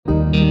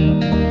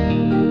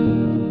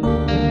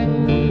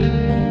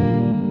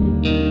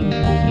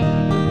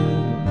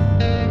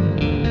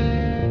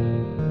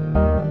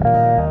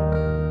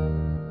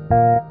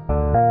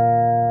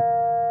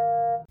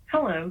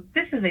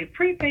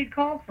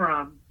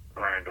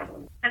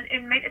Randall. An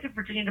inmate at the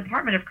Virginia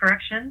Department of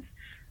Corrections,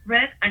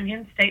 Red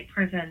Onion State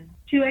Prison.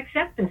 To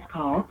accept this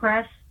call,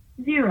 press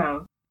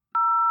 0.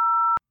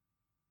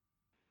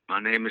 My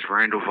name is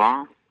Randall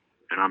Vaughn,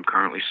 and I'm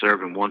currently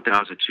serving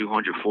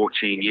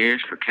 1,214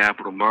 years for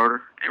capital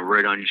murder in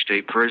Red Onion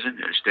State Prison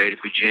in the state of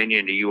Virginia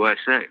in the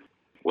USA.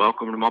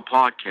 Welcome to my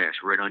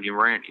podcast, Red Onion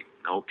Randy.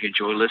 I hope you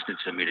enjoy listening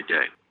to me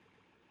today.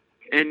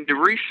 In the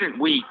recent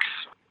weeks,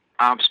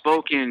 I've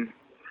spoken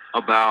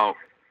about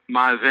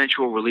my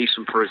eventual release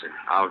from prison.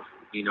 I've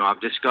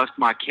discussed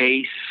my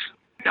case,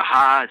 the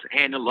highs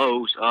and the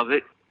lows of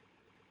it.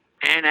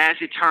 And as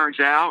it turns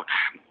out,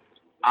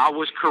 I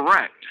was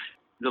correct.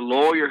 The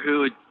lawyer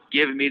who had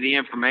given me the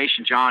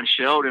information, John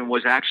Sheldon,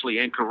 was actually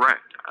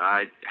incorrect.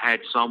 I had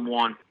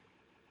someone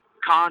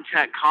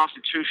contact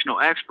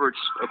constitutional experts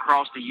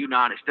across the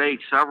United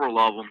States, several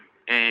of them,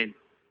 and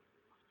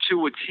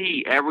to a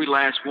T, every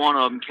last one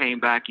of them came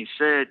back and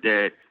said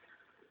that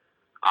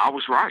I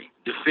was right.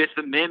 The Fifth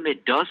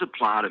Amendment does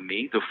apply to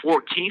me. The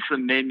 14th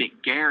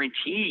Amendment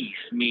guarantees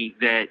me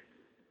that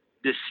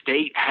the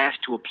state has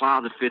to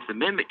apply the Fifth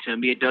Amendment to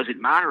me. It doesn't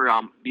matter.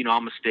 I'm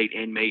a state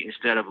inmate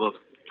instead of a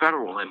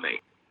federal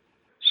inmate.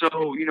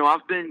 So,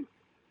 I've been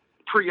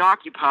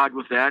preoccupied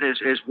with that,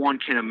 as one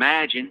can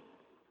imagine,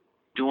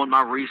 doing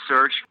my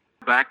research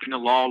back in the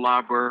law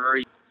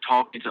library,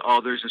 talking to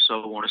others and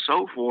so on and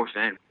so forth.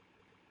 And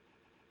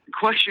the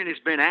question has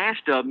been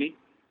asked of me,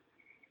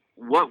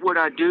 what would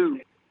I do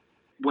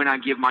when I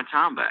give my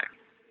time back?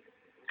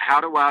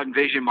 How do I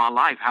envision my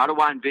life? How do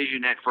I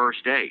envision that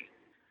first day?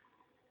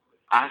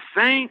 I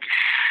think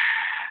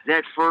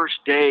that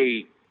first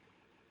day,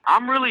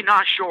 I'm really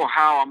not sure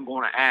how I'm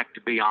going to act,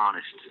 to be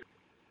honest.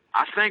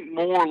 I think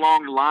more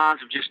along the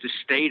lines of just a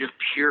state of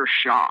pure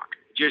shock,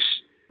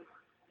 just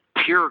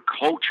pure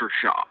culture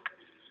shock.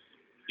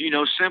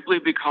 Simply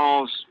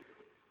because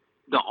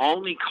the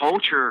only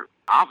culture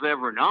I've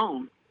ever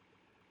known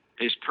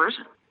is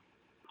prison.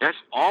 That's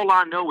all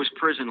I know is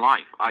prison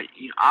life. I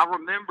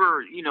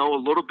remember, a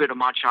little bit of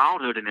my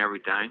childhood and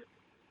everything.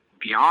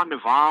 Beyond the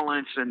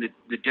violence and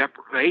the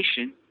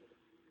deprivation,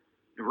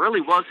 there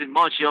really wasn't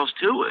much else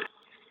to it.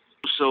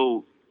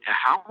 So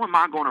how am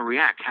I going to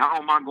react? How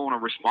am I going to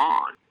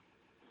respond?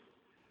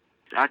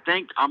 I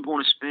think I'm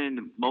going to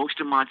spend most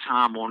of my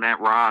time on that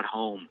ride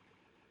home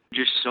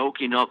just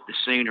soaking up the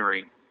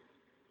scenery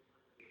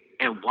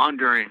and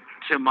wondering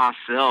to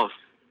myself,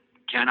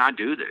 can I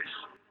do this?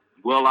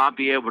 Will I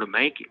be able to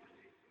make it?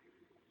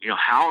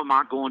 How am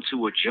I going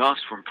to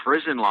adjust from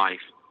prison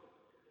life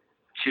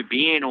to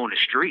being on the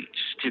streets,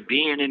 to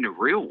being in the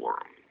real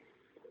world?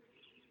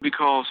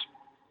 Because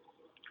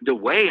the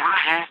way I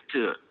have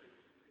to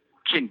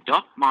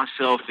conduct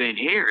myself in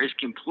here is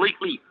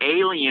completely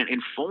alien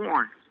and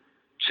foreign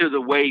to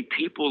the way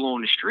people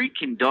on the street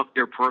conduct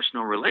their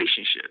personal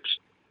relationships,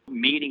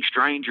 meeting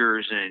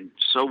strangers and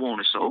so on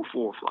and so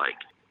forth.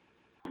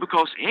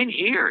 Because in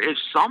here, if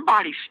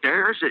somebody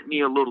stares at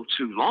me a little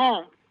too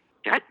long,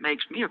 that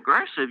makes me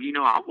aggressive.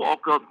 I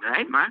walk up,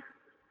 hey man,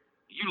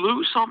 you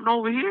lose something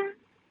over here?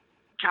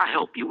 Can I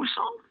help you with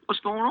something? What's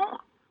going on?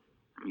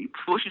 Are you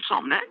pushing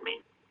something at me?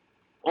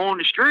 On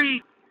the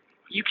street,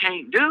 you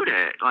can't do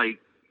that.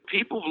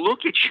 People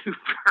look at you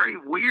very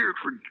weird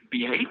for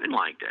behaving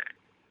like that.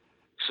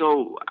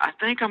 So I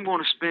think I'm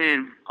going to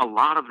spend a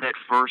lot of that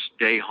first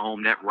day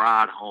home, that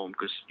ride home,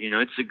 because,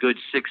 it's a good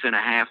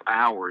 6.5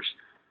 hours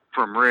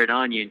from Red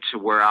Onion to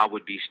where I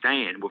would be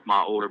staying with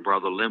my older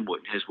brother Linwood,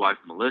 his wife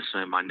Melissa,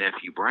 and my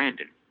nephew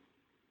Brandon.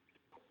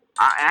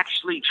 I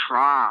actually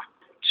try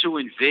to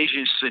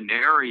envision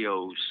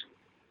scenarios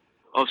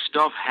of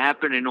stuff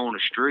happening on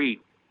the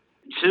street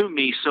to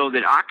me so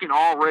that I can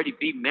already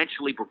be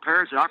mentally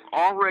prepared. So I've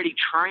already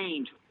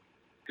trained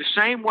the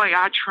same way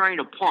I train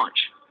a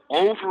punch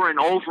over and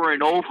over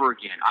and over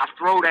again. I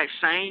throw that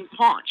same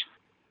punch,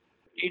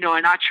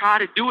 and I try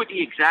to do it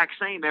the exact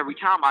same every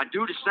time. I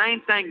do the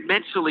same thing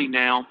mentally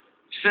now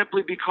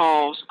simply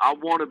because I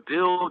want to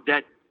build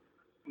that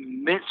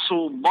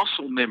mental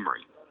muscle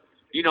memory.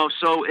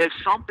 So if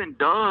something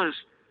does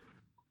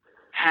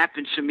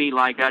happen to me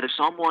like that, if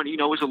someone,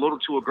 is a little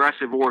too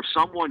aggressive, or if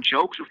someone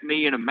jokes with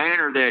me in a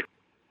manner that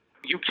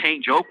you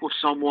can't joke with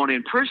someone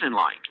in prison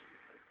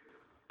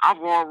I've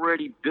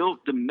already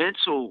built the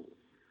mental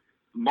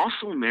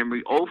muscle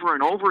memory over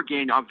and over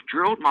again. I've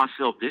drilled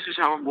myself. This is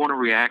how I'm going to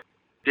react.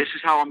 This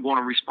is how I'm going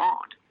to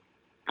respond.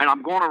 And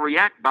I'm going to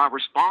react by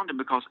responding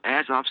because,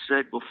 as I've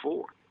said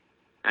before,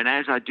 and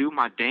as I do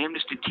my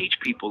damnedest to teach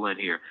people in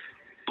here,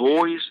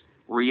 boys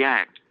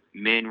react,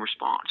 men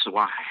respond. So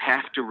I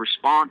have to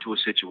respond to a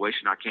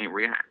situation. I can't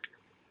react.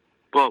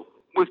 But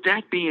with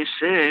that being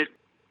said,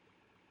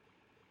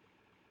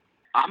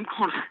 I'm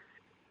going to,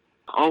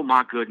 oh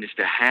my goodness,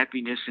 the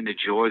happiness and the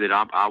joy that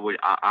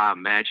I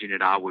imagine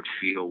that I would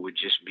feel would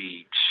just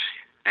be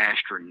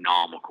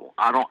astronomical.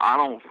 I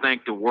don't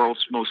think the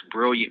world's most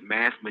brilliant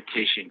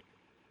mathematician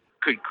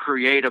could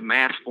create a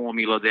math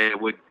formula that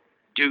would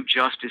do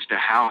justice to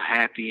how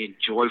happy and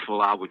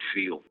joyful I would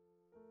feel.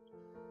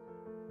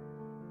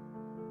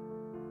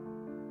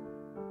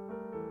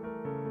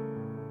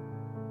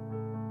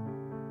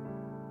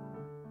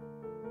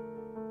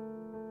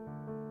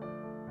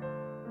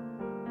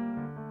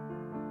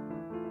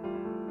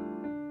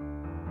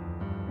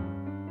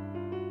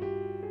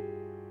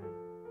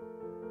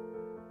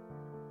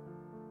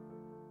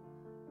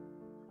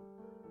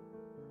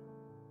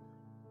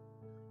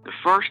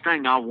 first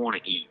thing I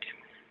want to eat?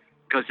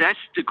 Because that's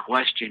the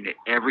question that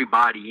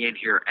everybody in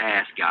here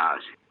asks,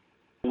 guys.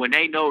 When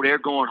they know they're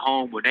going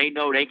home, when they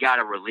know they got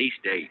a release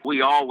date,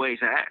 we always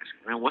ask,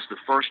 man, what's the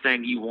first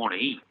thing you want to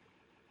eat?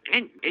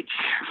 And it's,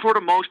 for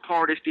the most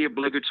part, it's the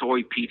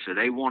obligatory pizza.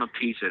 They want a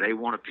pizza. They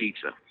want a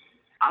pizza.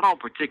 I don't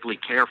particularly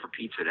care for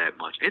pizza that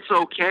much. It's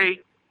okay.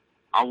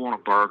 I want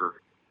a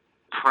burger,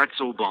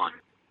 pretzel bun,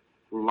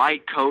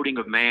 light coating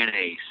of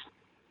mayonnaise,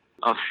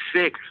 a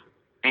thick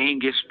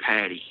Angus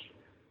patty.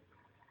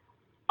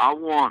 I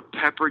want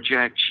pepper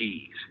jack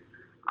cheese.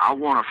 I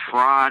want a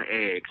fried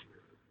egg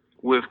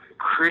with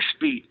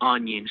crispy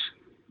onions,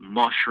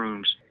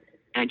 mushrooms,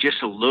 and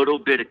just a little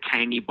bit of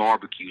tangy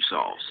barbecue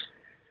sauce.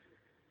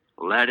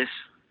 Lettuce,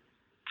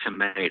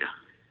 tomato.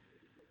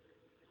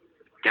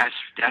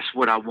 That's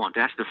what I want.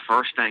 That's the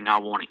first thing I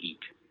want to eat.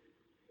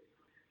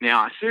 Now,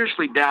 I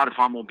seriously doubt if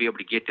I'm going to be able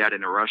to get that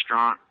in a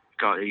restaurant.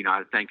 Because,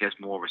 I think that's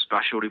more of a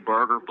specialty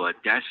burger, but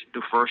that's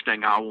the first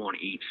thing I want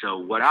to eat. So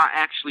what I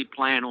actually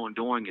plan on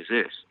doing is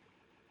this.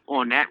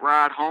 On that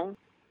ride home,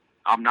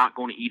 I'm not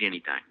going to eat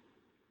anything.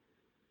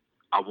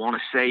 I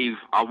want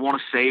to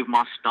save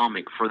my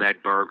stomach for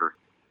that burger.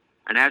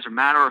 And as a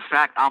matter of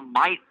fact, I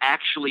might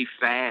actually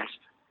fast.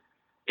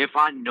 If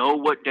I know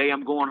what day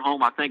I'm going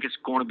home, I think it's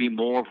going to be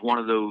more of one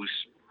of those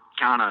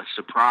kind of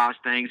surprise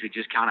things that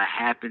just kind of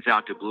happens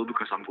out the blue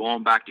because I'm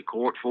going back to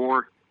court for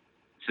it.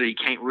 So you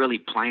can't really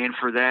plan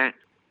for that.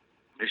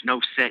 There's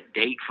no set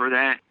date for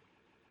that.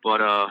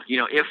 But,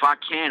 if I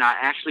can, I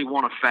actually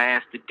want to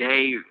fast a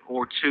day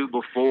or two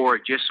before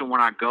just so when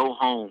I go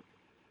home,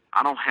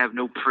 I don't have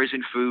no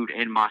prison food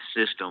in my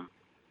system.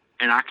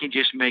 And I can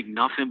just make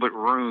nothing but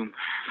room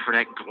for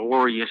that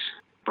glorious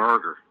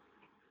burger.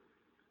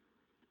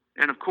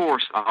 And, of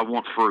course, I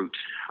want fruit.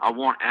 I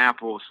want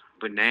apples,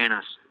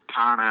 bananas,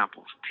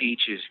 pineapples,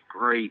 peaches,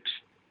 grapes.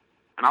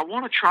 And I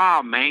want to try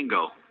a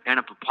mango and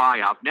a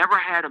papaya. I've never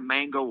had a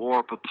mango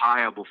or a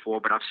papaya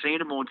before, but I've seen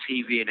them on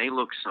TV, and they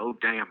look so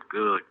damn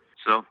good.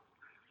 So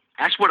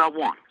that's what I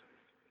want.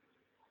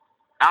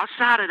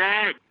 Outside of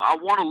that, I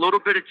want a little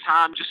bit of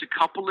time, just a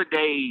couple of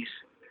days,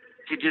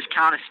 to just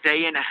kind of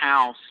stay in the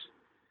house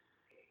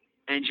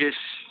and just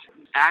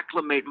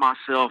acclimate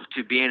myself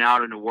to being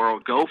out in the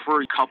world. Go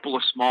for a couple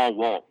of small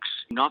walks.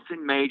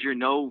 Nothing major,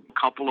 no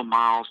couple of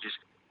miles. Just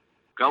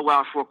go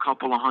out for a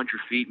couple of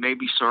 100 feet,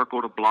 maybe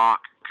circle the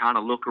block, kind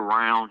of look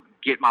around,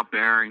 get my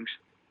bearings.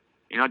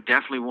 I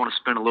definitely want to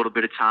spend a little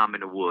bit of time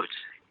in the woods.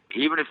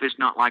 Even if it's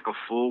not like a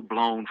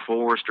full-blown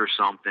forest or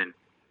something,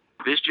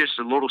 if it's just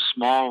a little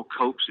small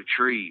copse of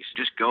trees,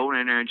 just go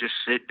in there and just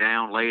sit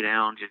down, lay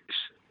down, just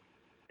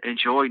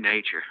enjoy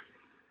nature.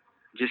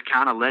 Just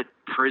kind of let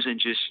prison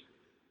just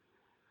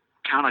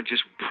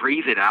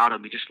breathe it out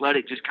of me. Just let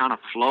it just kind of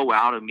flow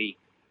out of me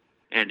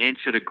and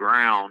into the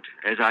ground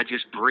as I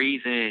just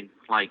breathe in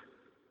like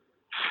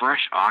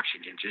fresh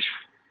oxygen, just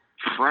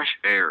fresh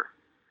air.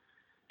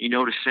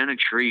 The scent of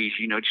trees,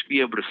 just be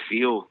able to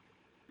feel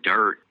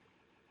dirt,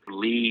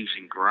 leaves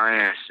and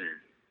grass and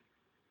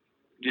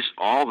just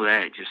all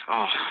that. Just,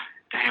 oh,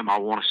 damn, I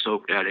want to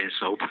soak that in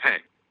so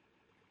bad.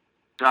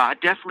 So I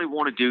definitely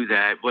want to do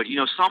that. But,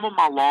 some of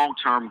my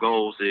long-term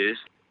goals is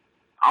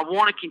I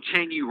want to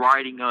continue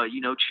writing,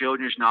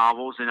 children's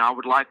novels, and I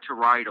would like to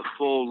write a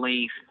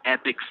full-length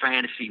epic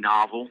fantasy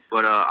novel.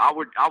 But I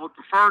would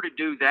prefer to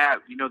do that,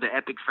 the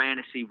epic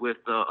fantasy with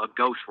a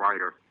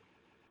ghostwriter,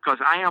 because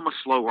I am a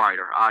slow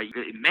writer.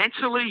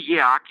 Mentally,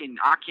 yeah,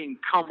 I can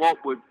come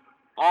up with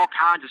all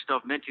kinds of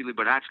stuff mentally,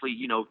 but actually,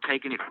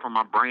 taking it from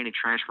my brain and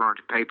transferring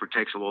it to paper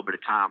takes a little bit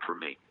of time for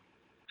me.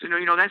 So,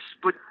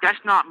 that's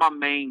not my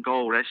main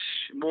goal. That's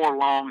more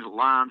along the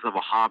lines of a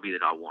hobby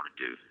that I want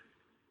to do.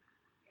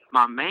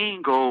 My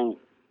main goal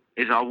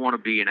is I want to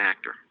be an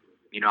actor.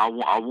 I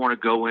want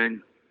to go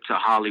into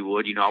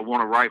Hollywood. I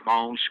want to write my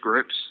own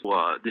scripts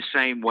the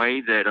same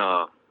way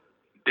that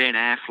Ben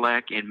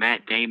Affleck and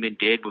Matt Damon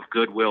did with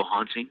Good Will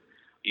Hunting.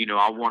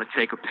 I want to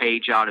take a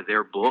page out of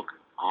their book.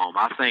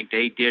 I think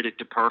they did it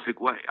the perfect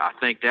way. I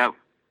think that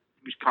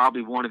was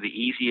probably one of the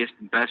easiest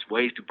and best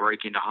ways to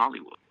break into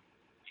Hollywood,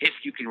 if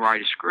you can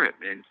write a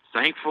script. And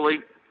thankfully,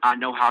 I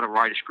know how to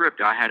write a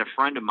script. I had a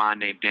friend of mine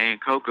named Dan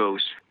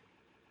Kokos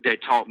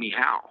that taught me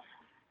how.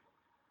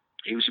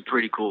 He was a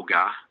pretty cool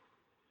guy.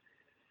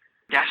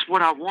 That's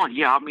what I want.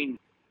 Yeah,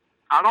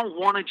 I don't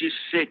want to just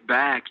sit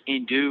back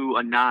and do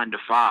a 9 to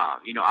 5.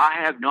 I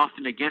have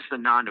nothing against a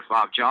 9 to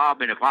 5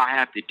 job, and if I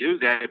have to do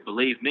that,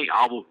 believe me,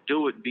 I will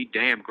do it and be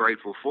damn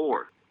grateful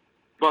for it.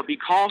 But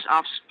because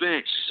I've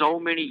spent so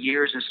many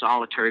years in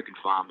solitary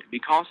confinement,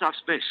 because I've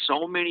spent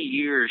so many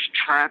years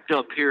trapped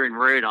up here in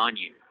Red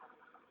Onion,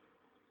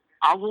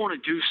 I want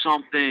to do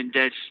something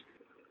that's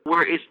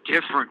where it's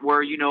different,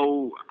 where,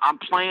 I'm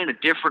playing a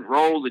different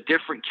role, a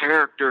different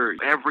character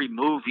every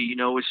movie.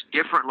 It's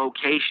different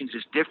locations,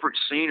 it's different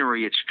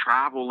scenery, it's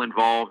travel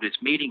involved,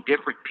 it's meeting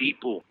different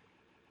people.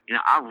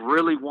 I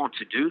really want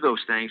to do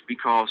those things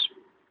because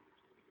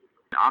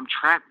I'm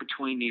trapped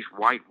between these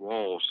white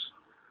walls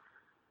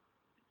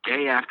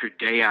day after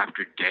day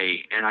after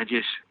day, and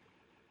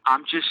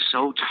I'm just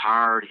so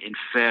tired and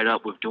fed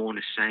up with doing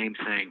the same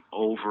thing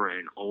over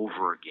and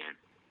over again.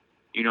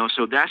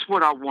 So that's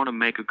what I want to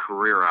make a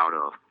career out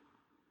of.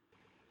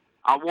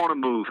 I want to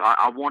move.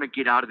 I want to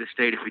get out of the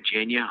state of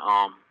Virginia.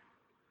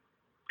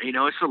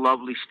 It's a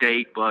lovely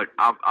state, but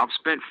I've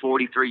spent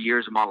 43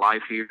 years of my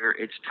life here.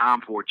 It's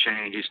time for a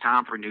change. It's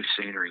time for new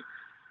scenery.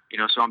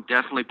 So I'm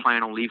definitely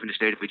planning on leaving the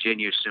state of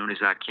Virginia as soon as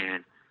I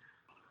can.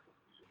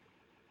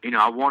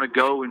 I want to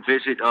go and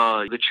visit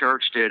the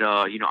church that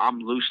I'm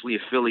loosely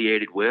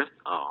affiliated with.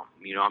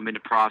 I'm in the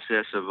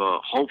process of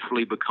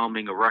hopefully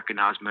becoming a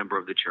recognized member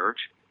of the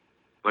church.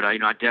 But I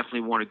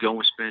definitely want to go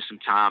and spend some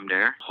time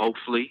there.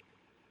 Hopefully,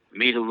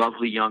 meet a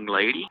lovely young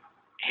lady,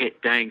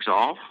 hit things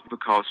off,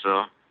 because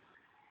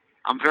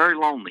I'm very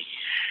lonely.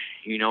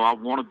 I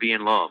want to be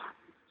in love.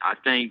 I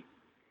think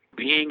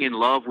being in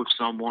love with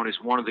someone is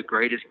one of the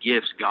greatest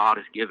gifts God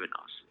has given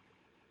us.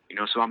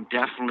 So I'm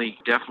definitely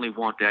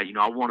want that.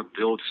 I want to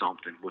build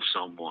something with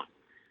someone.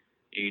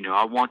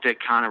 I want that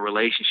kind of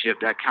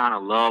relationship, that kind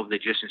of love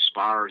that just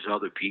inspires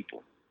other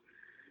people.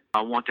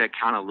 I want that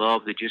kind of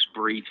love that just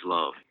breeds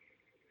love.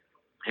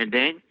 And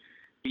then,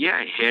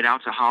 head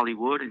out to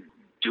Hollywood and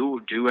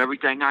do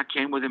everything I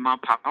can within my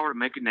power to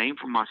make a name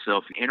for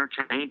myself and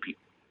entertain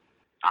people.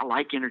 I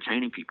like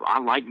entertaining people. I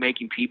like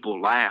making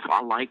people laugh.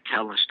 I like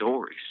telling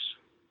stories.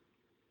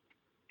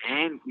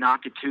 And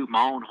not to toot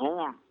my own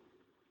horn,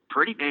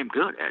 pretty damn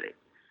good at it.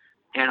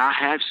 And I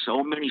have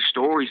so many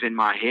stories in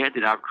my head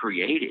that I've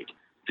created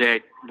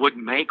that would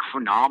make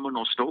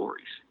phenomenal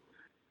stories.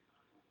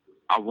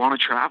 I want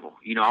to travel.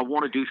 I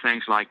want to do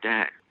things like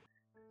that.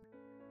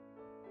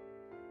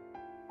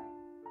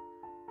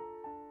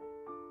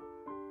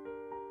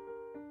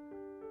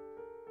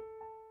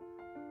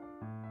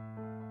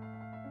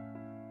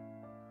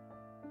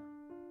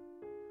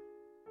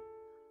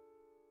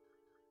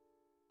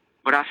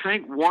 But I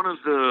think one of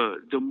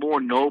the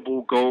more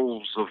noble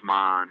goals of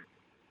mine,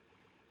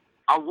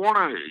 I want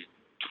to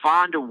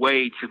find a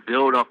way to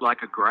build up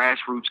like a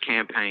grassroots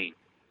campaign,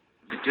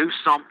 to do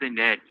something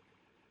that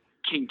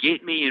can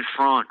get me in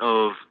front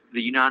of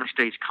the United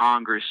States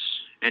Congress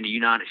and the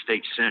United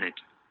States Senate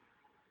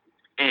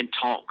and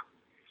talk.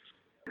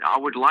 I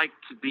would like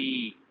to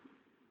be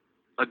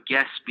a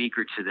guest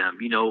speaker to them,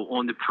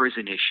 on the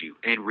prison issue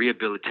and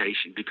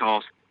rehabilitation,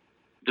 because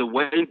the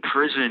way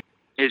prison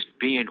is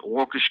being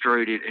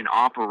orchestrated and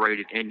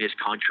operated in this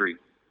country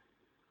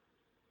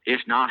is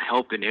not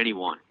helping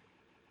anyone,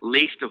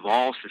 least of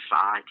all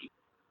society.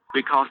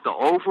 Because the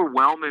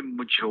overwhelming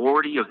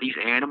majority of these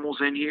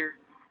animals in here,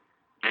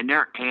 and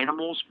they're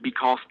animals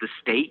because the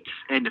states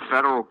and the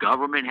federal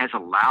government has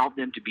allowed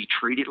them to be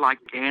treated like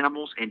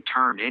animals and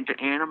turned into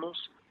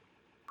animals,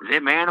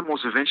 them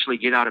animals eventually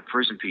get out of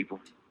prison, people.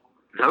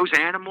 Those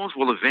animals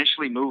will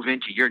eventually move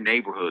into your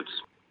neighborhoods.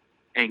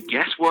 And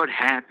guess what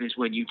happens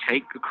when you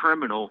take a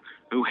criminal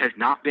who has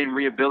not been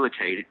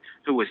rehabilitated,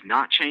 who has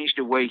not changed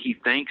the way he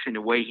thinks and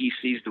the way he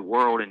sees the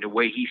world and the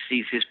way he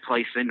sees his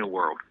place in the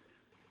world?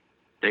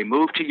 They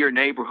move to your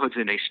neighborhoods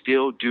and they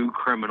still do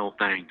criminal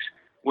things,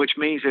 which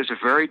means there's a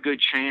very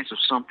good chance of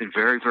something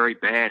very, very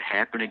bad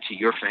happening to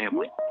your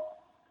family.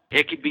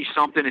 It could be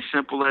something as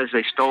simple as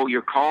they stole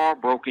your car,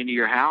 broke into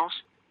your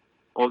house,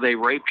 or they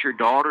raped your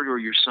daughter or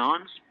your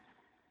sons,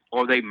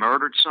 or they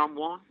murdered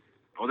someone,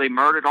 or they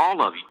murdered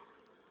all of you.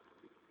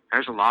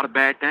 There's a lot of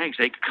bad things.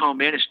 They could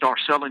come in and start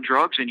selling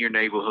drugs in your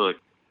neighborhood.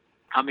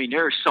 I mean,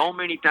 there are so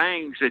many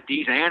things that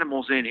these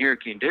animals in here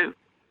can do.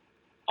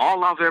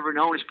 All I've ever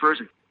known is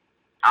prison.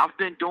 I've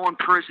been doing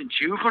prison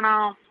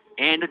juvenile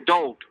and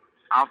adult.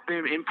 I've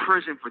been in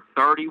prison for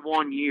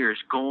 31 years,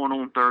 going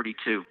on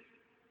 32.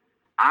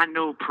 I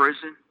know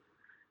prison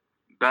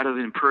better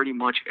than pretty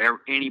much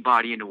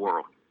anybody in the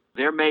world.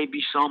 There may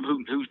be some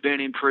who's been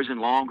in prison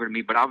longer than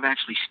me, but I've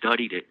actually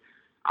studied it.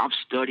 I've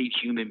studied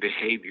human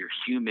behavior,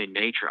 human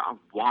nature. I've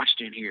watched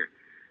in here,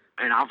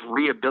 and I've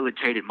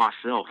rehabilitated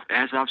myself.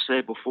 As I've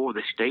said before,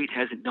 the state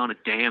hasn't done a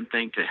damn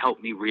thing to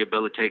help me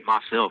rehabilitate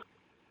myself.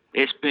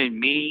 It's been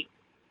me,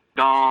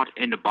 God,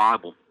 and the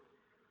Bible.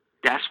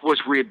 That's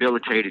what's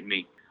rehabilitated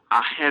me.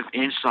 I have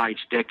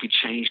insights that could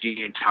change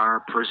the entire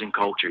prison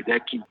culture,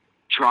 that can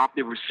drop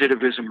the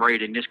recidivism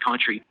rate in this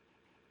country.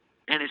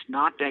 And it's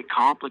not that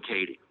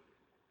complicated.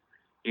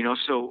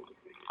 So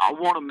I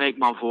want to make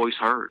my voice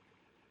heard.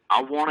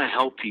 I want to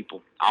help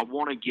people. I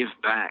want to give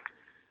back.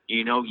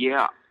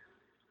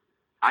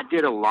 I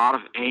did a lot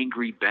of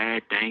angry,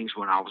 bad things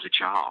when I was a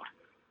child.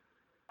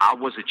 I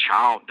was a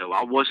child, though.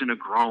 I wasn't a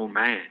grown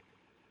man.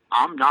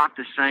 I'm not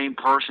the same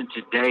person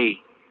today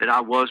that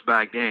I was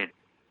back then.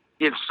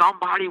 If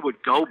somebody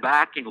would go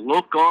back and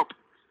look up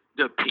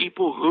the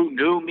people who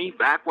knew me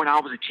back when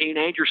I was a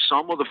teenager,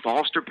 some of the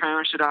foster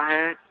parents that I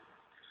had,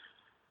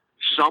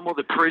 some of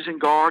the prison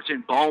guards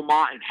in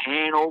Beaumont and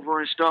Hanover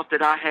and stuff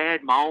that I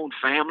had, my own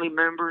family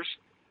members,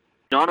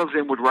 none of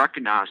them would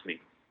recognize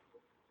me.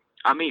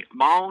 I mean,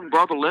 my own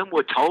brother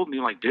Linwood told me,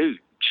 like, dude,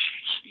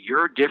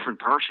 you're a different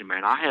person,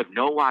 man. I have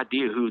no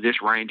idea who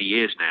this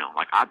Randy is now.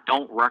 Like, I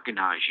don't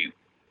recognize you.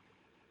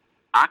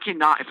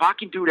 If I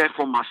can do that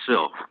for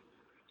myself,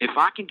 If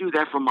I can do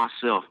that for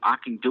myself, I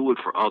can do it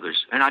for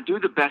others. And I do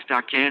the best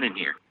I can in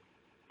here.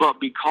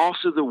 But because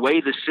of the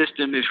way the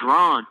system is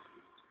run,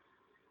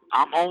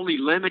 I'm only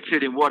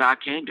limited in what I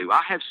can do.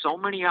 I have so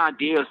many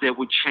ideas that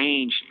would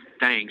change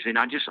things, and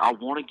I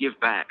want to give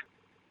back.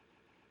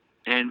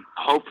 And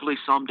hopefully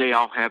someday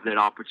I'll have that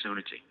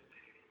opportunity.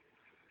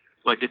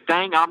 But the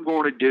thing I'm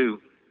going to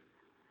do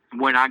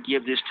when I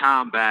give this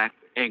time back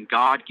and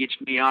God gets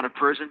me out of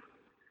prison,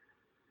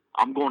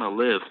 I'm going to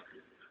live.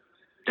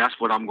 That's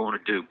what I'm going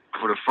to do.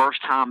 For the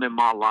first time in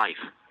my life,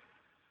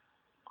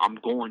 I'm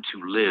going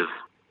to live.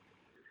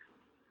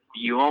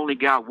 You only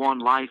got one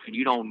life, and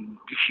you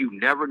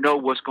never know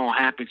what's going to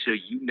happen to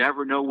you. You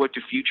never know what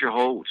the future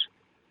holds.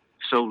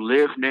 So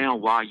live now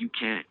while you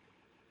can.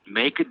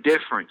 Make a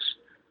difference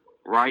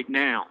right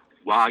now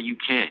while you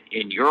can.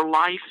 In your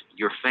life,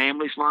 your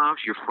family's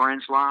lives, your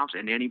friends' lives,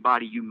 and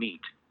anybody you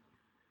meet.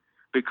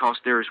 Because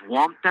there's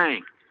one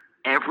thing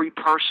every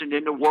person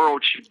in the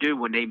world should do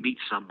when they meet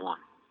someone.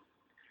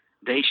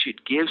 They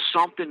should give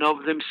something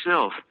of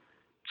themselves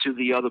to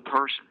the other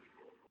person.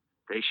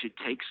 They should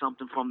take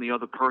something from the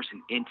other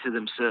person into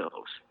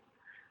themselves.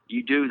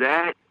 You do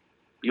that,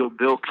 you'll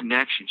build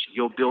connections,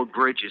 you'll build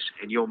bridges,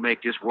 and you'll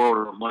make this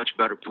world a much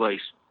better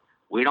place.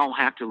 We don't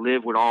have to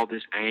live with all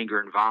this anger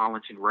and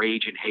violence and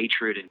rage and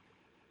hatred and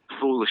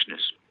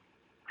foolishness.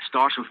 It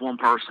starts with one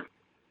person,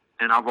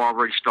 and I've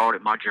already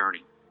started my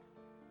journey.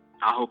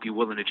 I hope you're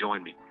willing to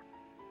join me.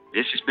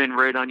 This has been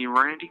Red Onion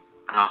Randy,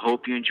 and I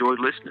hope you enjoyed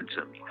listening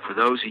to me. For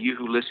those of you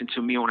who listen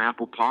to me on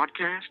Apple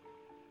Podcasts,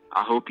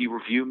 I hope you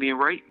review me and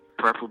rate,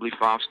 preferably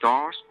 5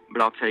 stars,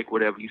 but I'll take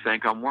whatever you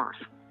think I'm worth.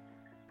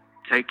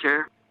 Take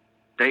care.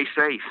 Stay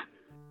safe.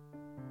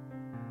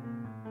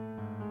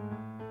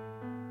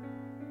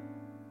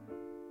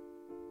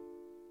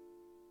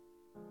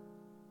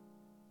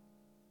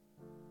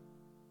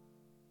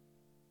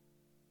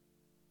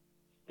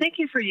 Thank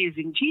you for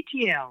using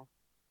GTL.